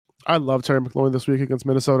I love Terry McLaurin this week against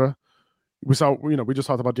Minnesota. We just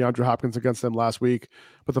talked about DeAndre Hopkins against them last week,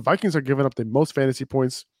 but the Vikings are giving up the most fantasy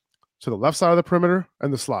points to the left side of the perimeter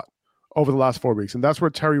and the slot over the last 4 weeks. And that's where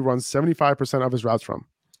Terry runs 75% of his routes from.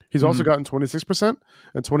 He's also Mhm. gotten 26%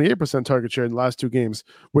 and 28% target share in the last 2 games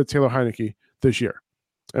with Taylor Heineke this year.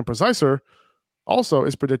 And Preciser also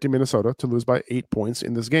is predicting Minnesota to lose by 8 points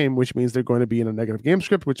in this game, which means they're going to be in a negative game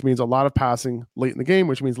script, which means a lot of passing late in the game,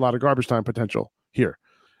 which means a lot of garbage time potential here.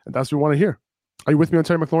 And that's what we want to hear. Are you with me on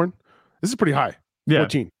Terry McLaurin? This is pretty high. Yeah.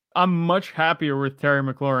 14. I'm much happier with Terry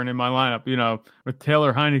McLaurin in my lineup, with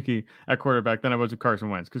Taylor Heineke at quarterback than I was with Carson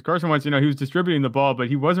Wentz. Because Carson Wentz, he was distributing the ball, but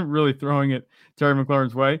he wasn't really throwing it Terry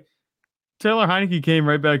McLaurin's way. Taylor Heineke came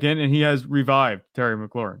right back in and he has revived Terry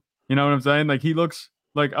McLaurin. You know what I'm saying? Like he looks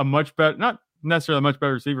like a much better, not necessarily a much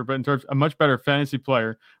better receiver, but in terms of a much better fantasy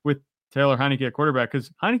player with Taylor Heineke at quarterback.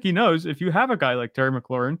 Because Heineke knows if you have a guy like Terry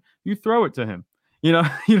McLaurin, you throw it to him. You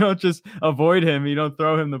don't just avoid him. You don't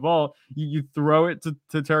throw him the ball. You throw it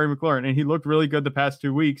to Terry McLaurin. And he looked really good the past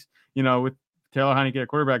 2 weeks, with Taylor Heineke at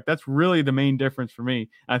quarterback. That's really the main difference for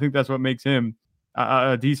me. I think that's what makes him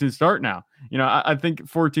a decent start now. I think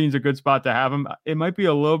 14 is a good spot to have him. It might be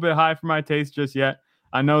a little bit high for my taste just yet.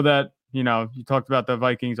 I know that, you talked about the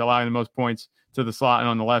Vikings allowing the most points to the slot and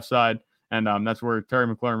on the left side, and that's where Terry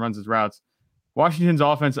McLaurin runs his routes. Washington's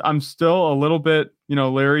offense, I'm still a little bit,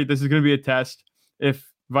 leery. This is going to be a test.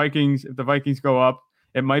 If the Vikings go up,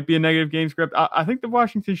 it might be a negative game script. I think the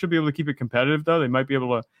Washington should be able to keep it competitive, though. They might be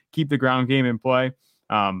able to keep the ground game in play.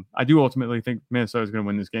 I do ultimately think Minnesota is going to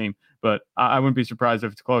win this game, but I wouldn't be surprised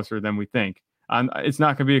if it's closer than we think. It's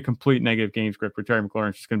not going to be a complete negative game script where Terry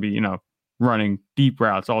McLaurin is just going to be, running deep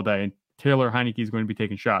routes all day, and Taylor Heineke is going to be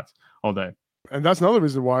taking shots all day. And that's another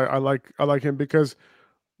reason why I like him, because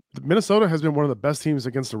Minnesota has been one of the best teams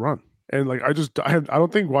against the run. And I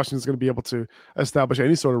don't think Washington's going to be able to establish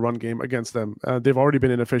any sort of run game against them. They've already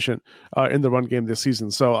been inefficient in the run game this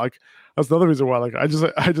season. So that's another reason why I just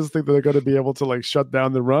think that they're going to be able to shut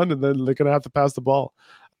down the run, and then they're going to have to pass the ball.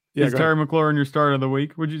 Yeah, is Terry McLaurin your start of the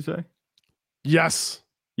week, would you say? Yes.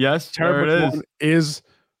 Yes, Terry McLaurin is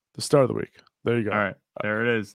the start of the week. There you go. All right, there it is.